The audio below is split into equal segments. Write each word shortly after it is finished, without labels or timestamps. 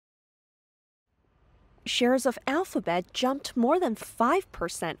Shares of Alphabet jumped more than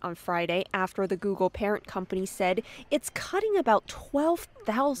 5% on Friday after the Google parent company said it's cutting about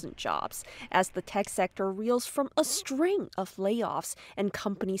 12,000 jobs as the tech sector reels from a string of layoffs and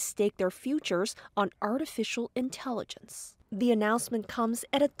companies stake their futures on artificial intelligence. The announcement comes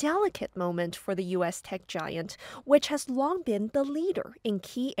at a delicate moment for the U.S. tech giant, which has long been the leader in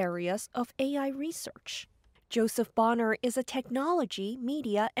key areas of AI research. Joseph Bonner is a technology,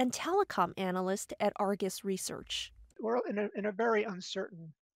 media, and telecom analyst at Argus Research. We're in a very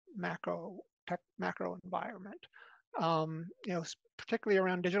uncertain macro environment. Particularly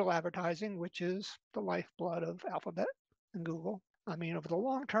around digital advertising, which is the lifeblood of Alphabet and Google. I mean, over the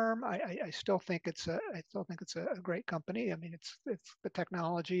long term, I still think it's a great company. I mean, it's the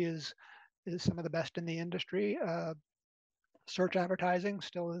technology is some of the best in the industry. Search advertising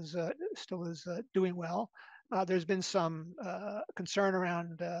still is doing well. There's been some concern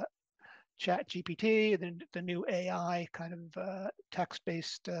around Chat GPT, the new AI kind of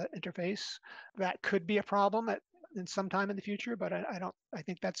text-based interface. That could be a problem in some time in the future, but I don't. I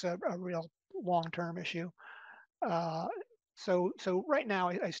think that's a real long-term issue. So right now,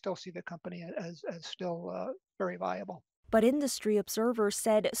 I still see the company as still very viable. But industry observers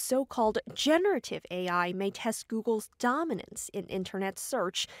said so-called generative AI may test Google's dominance in internet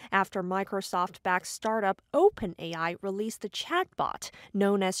search after Microsoft-backed startup OpenAI released a chatbot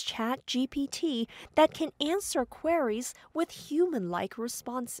known as ChatGPT that can answer queries with human-like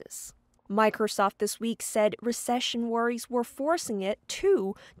responses. Microsoft this week said recession worries were forcing it,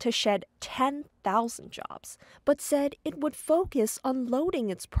 too, to shed 10,000 jobs, but said it would focus on loading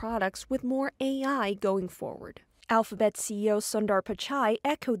its products with more AI going forward. Alphabet CEO Sundar Pichai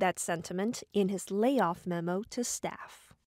echoed that sentiment in his layoff memo to staff.